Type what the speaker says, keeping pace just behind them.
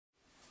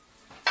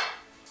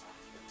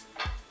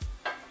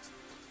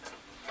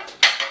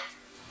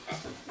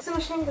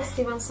shame that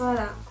Steve and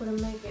Sarah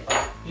couldn't make it.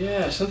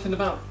 Yeah, something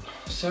about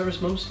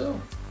Sarah's mum still.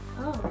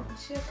 Oh,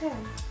 is she okay?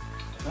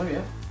 Oh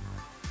yeah,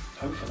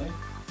 hopefully.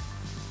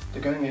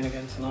 They're going in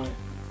again tonight.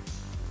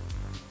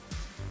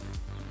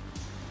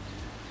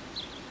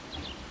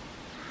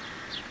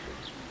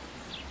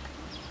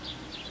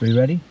 Are you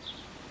ready?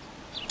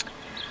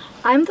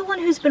 I'm the one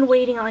who's been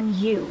waiting on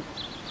you.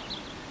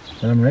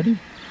 Then I'm ready.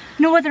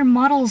 No other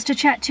models to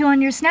chat to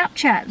on your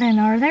Snapchat then,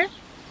 are there?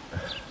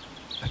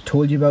 I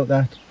told you about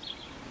that.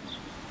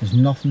 There's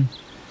nothing.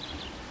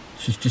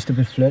 She's just a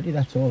bit flirty,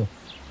 that's all.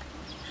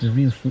 She's a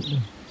real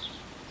fruity.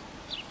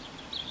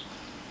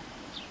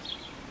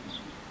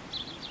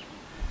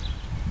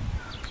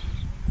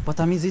 What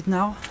time is it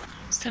now?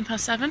 It's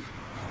 7:10.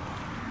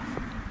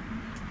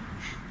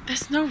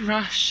 There's no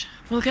rush.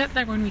 We'll get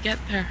there when we get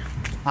there.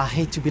 I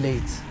hate to be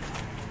late.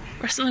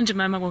 Russell and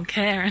Jemima won't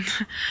care, and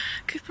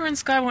Cooper and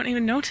Sky won't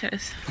even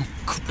notice.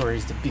 Cooper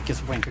is the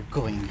biggest wanker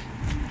going.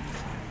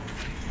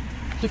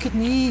 Look at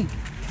me.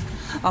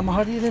 I'm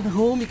hardly at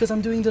home because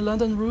I'm doing the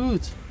London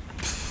route.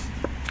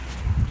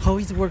 How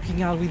is it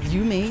working out with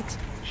you, mate?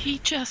 He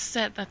just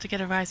said that to get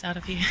a rise out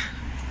of you.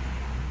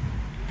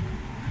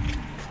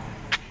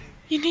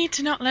 You need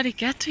to not let it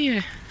get to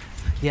you.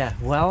 Yeah,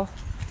 well,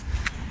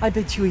 I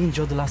bet you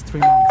enjoyed the last 3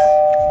 months.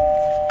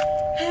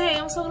 Hey,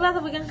 I'm so glad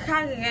that we can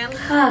hang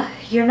again.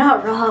 You're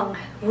not wrong.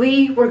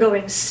 We were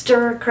going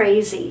stir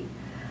crazy.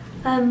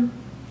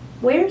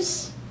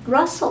 Where's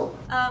Russell?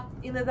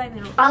 In the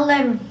dining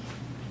room.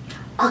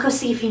 I'll go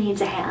see if he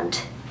needs a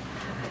hand.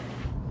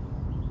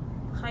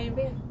 How you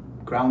been?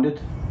 Grounded.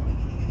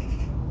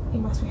 It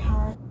must be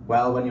hard.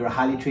 Well, when you're a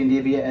highly trained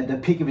aviator at the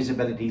peak of his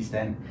abilities,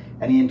 then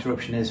any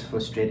interruption is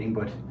frustrating,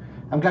 but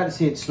I'm glad to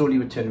see it slowly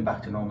returning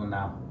back to normal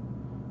now.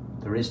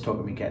 There is talk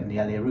of me getting the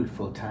LA route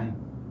full time.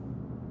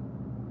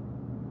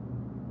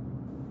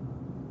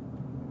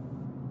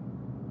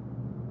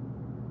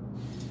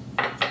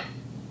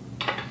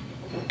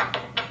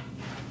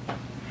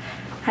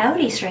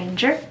 Howdy,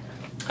 stranger.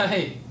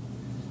 Hey,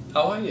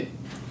 how are you?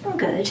 I'm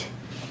good.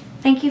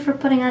 Thank you for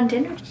putting on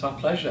dinner. It's our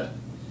pleasure.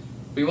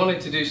 We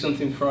wanted to do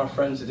something for our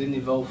friends that didn't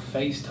involve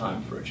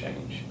FaceTime for a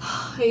change.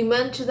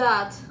 Amen to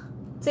that.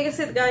 Take a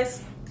seat,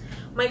 guys.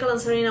 Michael and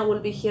Serena will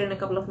be here in a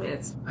couple of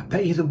minutes. I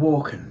bet you they're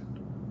walking.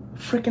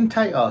 Freaking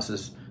tight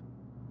asses.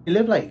 You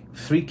live like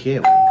 3K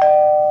away.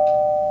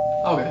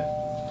 Okay.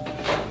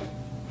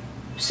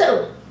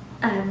 So,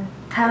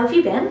 how have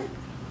you been?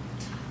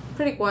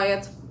 Pretty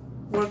quiet.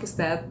 Work is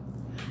dead.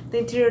 The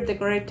interior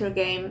decorator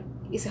game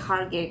is a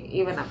hard gig,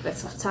 even at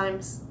best of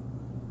times.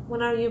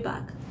 When are you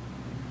back?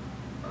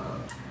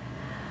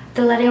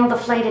 They're letting all the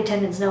flight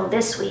attendants know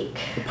this week.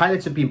 The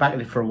pilots have been back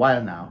at it for a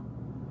while now.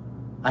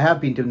 I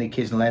have been doing the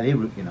occasional LA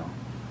route, you know.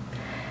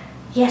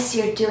 Yes,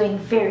 you're doing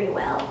very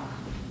well.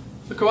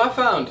 Look who I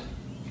found.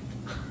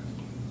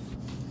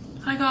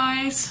 Hi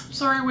guys,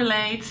 sorry we're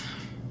late.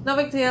 No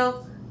big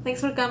deal.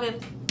 Thanks for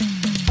coming.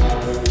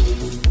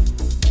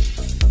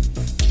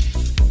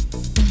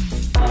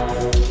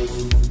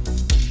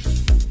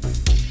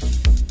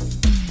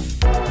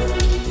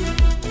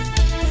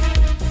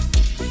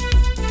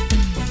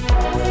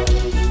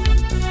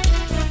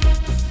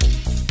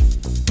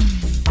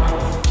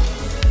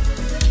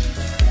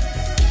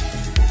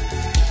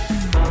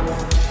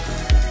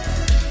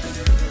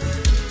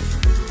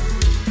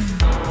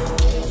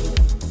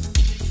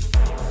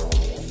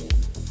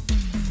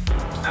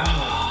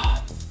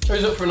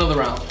 Who's up for another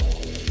round?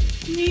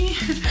 Me?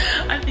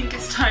 I think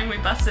it's time we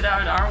busted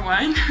out our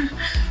wine.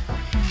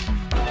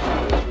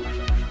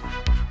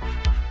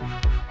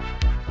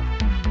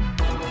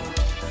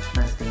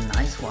 Must be a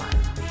nice one.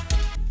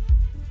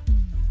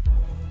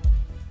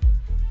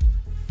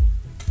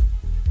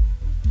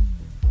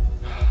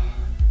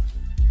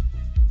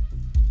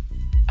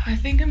 I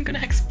think I'm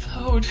gonna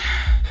explode.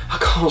 I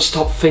can't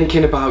stop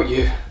thinking about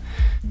you.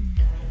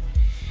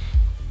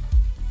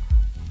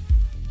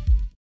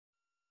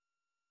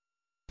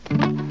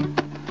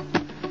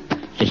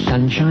 The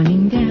sun's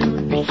shining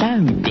down, we're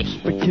so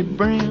desperate to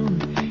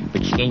brown.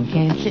 But skin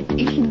cancer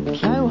isn't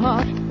so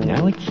hot,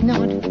 no it's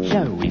not.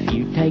 So if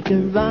you take a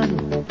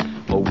run,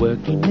 or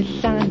work in the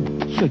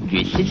sun, should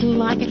you sizzle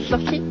like a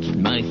sausage?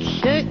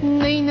 Most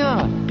certainly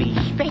not. Be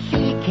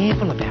especially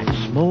careful about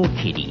small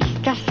kiddies.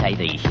 Just say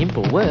these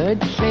simple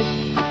words: slip,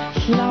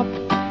 slop,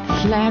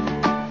 slap.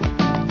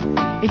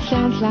 It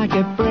sounds like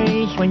a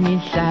breeze when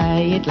you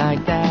say it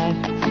like that.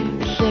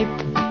 Slip,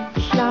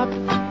 slop,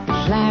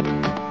 slap.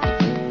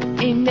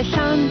 In the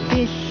sun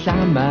this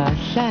summer,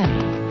 say,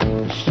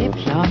 slip,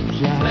 slop,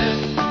 slap.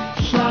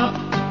 Slop,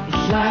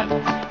 slap.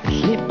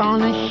 Slip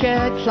on a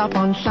shirt, slop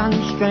on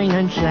sunscreen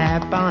and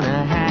slap on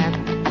a hat.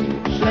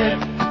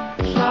 Slip,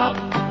 slop,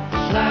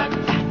 slap.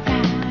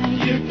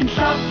 You can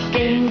stop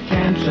skin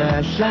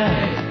cancer,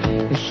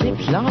 say, slip,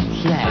 slop,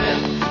 slap.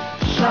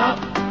 Slop,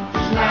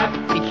 slap.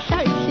 It's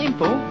so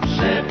simple.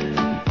 Slip,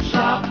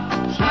 slop,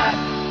 slap.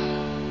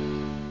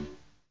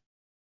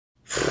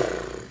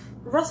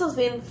 Russell's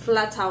been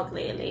flat out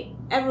lately.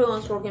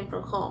 Everyone's working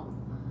from home.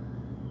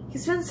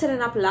 He's been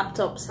setting up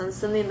laptops and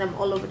sending them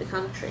all over the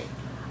country.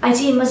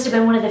 IT must have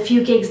been one of the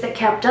few gigs that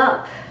kept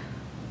up.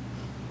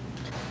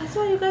 I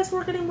thought you guys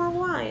were getting more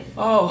wine.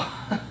 Oh,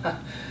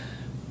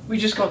 we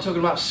just got talking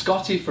about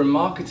Scotty from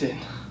marketing.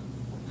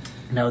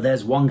 Now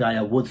there's one guy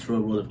I would throw a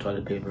roll of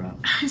toilet paper at.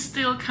 I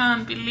still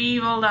can't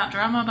believe all that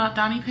drama about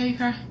Danny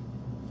Paper.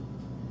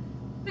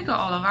 We got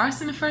all of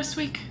ours in the first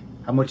week.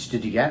 How much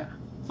did you get?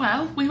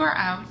 Well, we were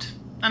out,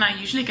 and I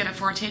usually get a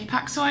 48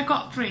 pack, so I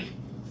got 3.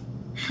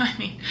 I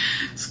mean,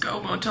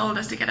 ScoMo told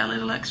us to get a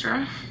little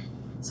extra.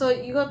 So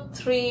you got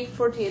 3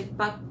 48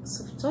 packs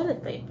of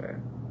toilet paper.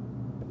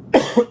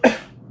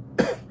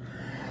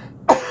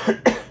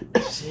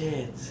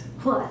 Shit.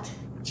 What?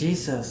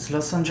 Jesus,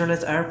 Los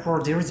Angeles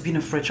airport, there has been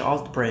a fresh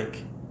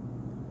outbreak.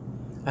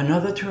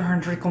 Another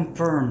 200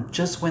 confirmed,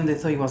 just when they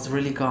thought he was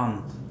really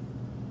gone.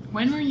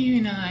 When were you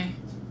in LA?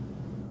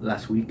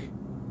 Last week.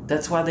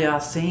 That's what they are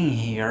saying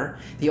here.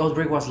 The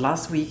outbreak was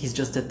last week, he's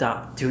just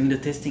doing the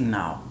testing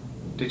now.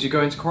 Did you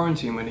go into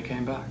quarantine when you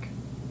came back?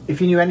 If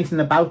you knew anything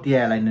about the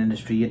airline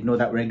industry, you'd know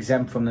that we're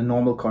exempt from the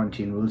normal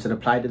quarantine rules that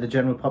apply to the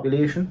general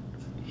population.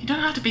 You don't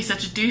have to be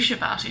such a douche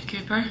about it,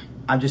 Cooper.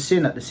 I'm just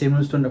saying that the same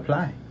rules don't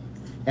apply.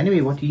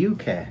 Anyway, what do you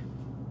care?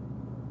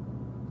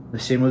 The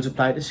same rules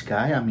apply to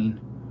Sky, I mean,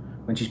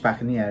 when she's back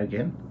in the air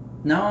again.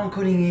 Now I'm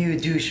calling you a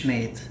douche,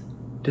 mate.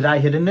 Did I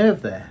hit a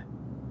nerve there?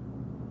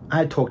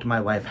 I talk to my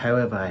wife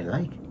however I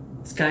like.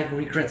 Sky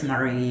regrets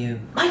marrying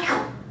you.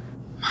 Michael!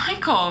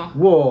 Michael!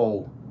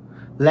 Whoa!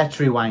 Let's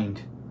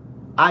rewind.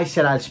 I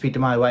said I'll speak to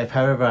my wife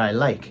however I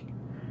like.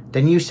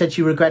 Then you said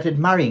she regretted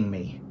marrying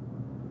me.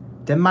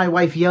 Then my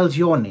wife yells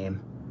your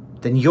name.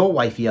 Then your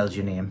wife yells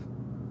your name.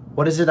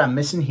 What is it I'm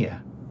missing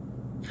here?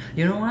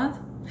 You know what?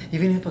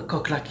 Even if a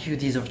cock like you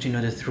deserves to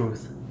know the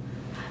truth.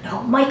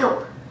 No,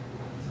 Michael!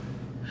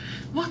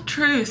 What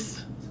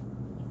truth?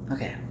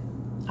 Okay,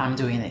 I'm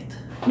doing it.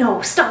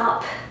 No,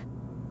 stop!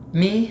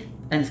 Me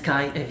and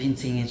Sky have been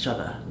seeing each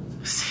other.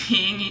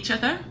 Seeing each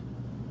other?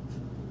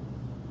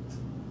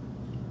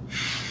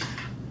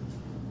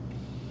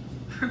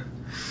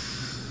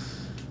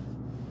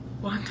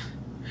 What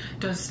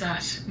does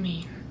that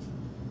mean?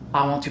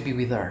 I want to be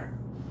with her.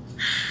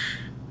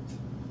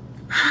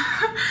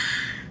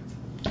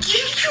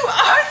 You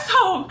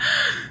arsehole!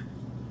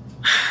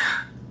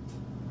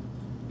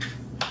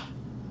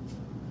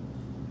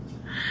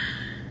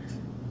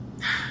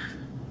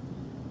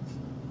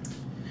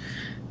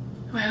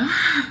 Well,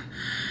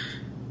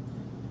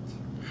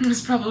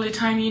 it's probably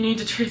time you knew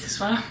the truth as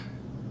well.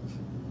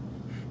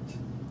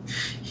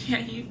 Yeah,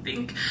 you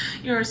think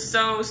you're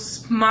so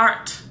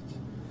smart.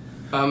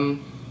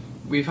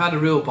 We've had a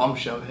real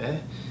bombshell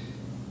here.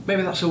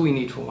 Maybe that's all we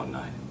need for one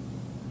night.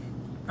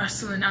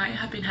 Russell and I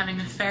have been having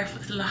an affair for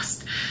the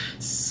last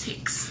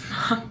 6